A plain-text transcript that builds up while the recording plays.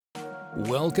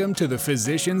Welcome to the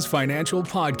Physicians Financial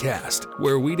Podcast,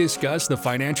 where we discuss the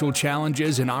financial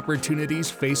challenges and opportunities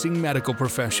facing medical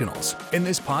professionals. In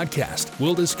this podcast,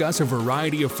 we'll discuss a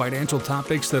variety of financial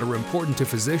topics that are important to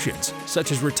physicians,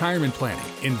 such as retirement planning,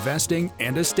 investing,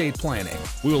 and estate planning.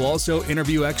 We will also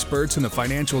interview experts in the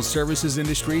financial services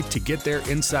industry to get their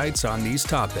insights on these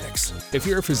topics. If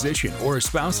you're a physician or a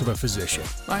spouse of a physician,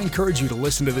 I encourage you to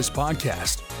listen to this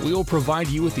podcast. We will provide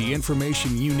you with the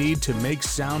information you need to make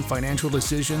sound financial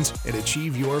decisions and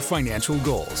achieve your financial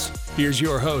goals. Here's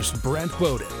your host, Brent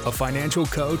Boden, a financial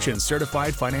coach and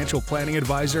certified financial planning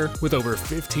advisor with over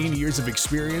 15 years of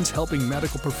experience helping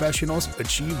medical professionals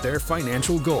achieve their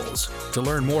financial goals. To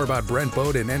learn more about Brent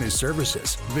Boden and his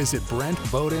services, visit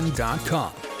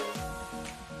brentboden.com.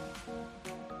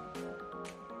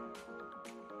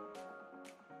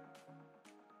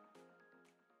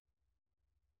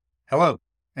 Hello,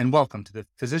 and welcome to the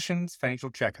Physicians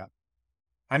Financial Checkup.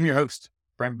 I'm your host,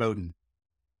 Brent Boden.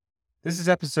 This is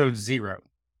episode 0,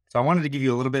 so I wanted to give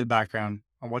you a little bit of background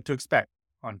on what to expect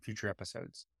on future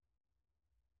episodes.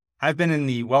 I've been in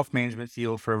the wealth management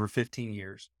field for over 15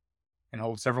 years and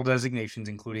hold several designations,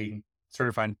 including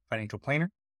Certified Financial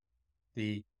Planner,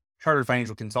 the Chartered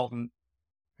Financial Consultant,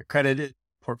 Accredited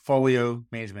Portfolio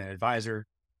Management Advisor,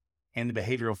 and the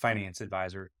Behavioral Finance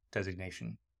Advisor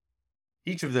designation.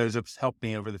 Each of those have helped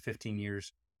me over the 15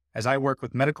 years as I work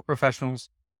with medical professionals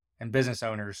and business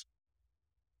owners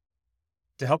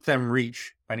to help them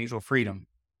reach financial freedom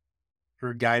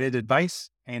through guided advice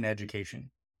and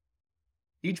education.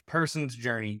 Each person's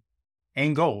journey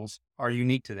and goals are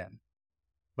unique to them,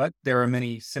 but there are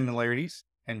many similarities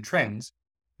and trends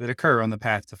that occur on the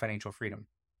path to financial freedom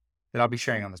that I'll be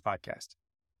sharing on this podcast.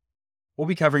 We'll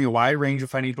be covering a wide range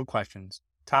of financial questions,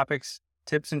 topics,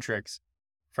 tips, and tricks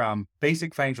from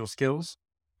basic financial skills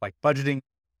like budgeting,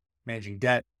 managing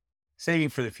debt, saving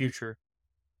for the future,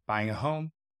 buying a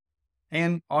home,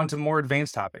 and on to more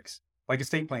advanced topics like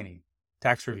estate planning,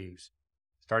 tax reviews,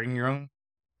 starting your own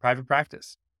private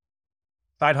practice,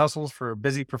 side hustles for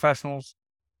busy professionals,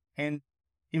 and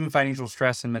even financial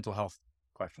stress and mental health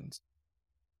questions.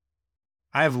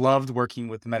 I have loved working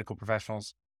with medical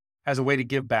professionals as a way to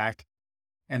give back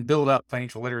and build up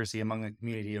financial literacy among a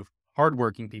community of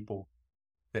hardworking people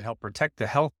that help protect the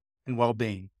health and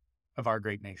well-being of our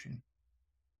great nation.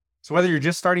 So whether you're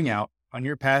just starting out on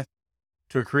your path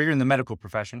to a career in the medical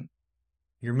profession,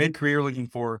 you're mid-career looking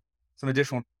for some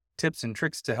additional tips and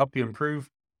tricks to help you improve,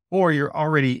 or you're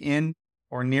already in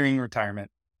or nearing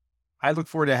retirement, I look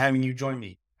forward to having you join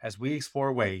me as we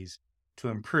explore ways to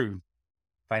improve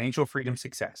financial freedom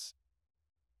success.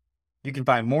 You can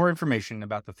find more information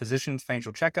about the Physicians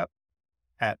Financial Checkup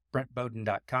at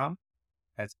brentboden.com.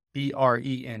 That's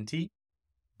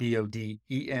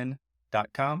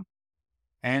BRENTBODEN.com.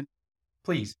 And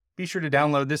please be sure to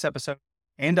download this episode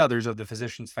and others of the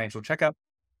Physicians Financial Checkup.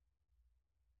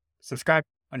 Subscribe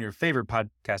on your favorite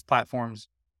podcast platforms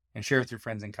and share with your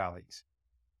friends and colleagues.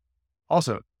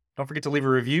 Also, don't forget to leave a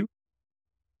review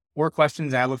or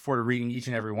questions. I look forward to reading each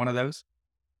and every one of those.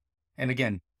 And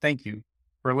again, thank you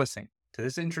for listening to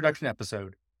this introduction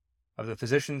episode of the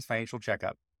Physicians Financial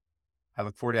Checkup. I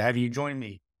look forward to having you join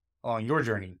me along your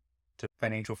journey to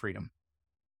financial freedom.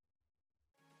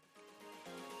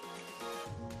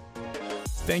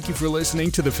 Thank you for listening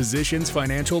to the Physicians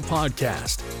Financial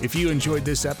Podcast. If you enjoyed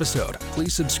this episode,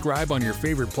 please subscribe on your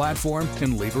favorite platform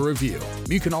and leave a review.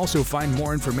 You can also find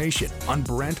more information on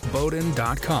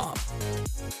brentboden.com.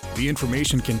 The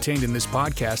information contained in this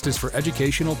podcast is for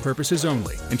educational purposes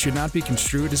only and should not be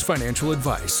construed as financial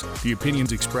advice. The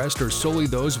opinions expressed are solely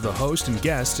those of the host and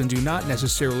guests and do not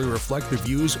necessarily reflect the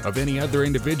views of any other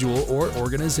individual or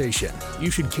organization.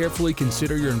 You should carefully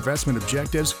consider your investment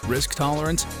objectives, risk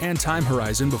tolerance, and time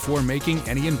horizon before making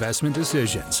any investment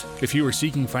decisions. If you are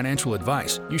seeking financial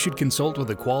advice, you should consult with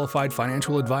a qualified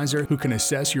financial advisor who can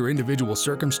assess your individual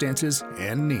circumstances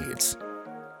and needs.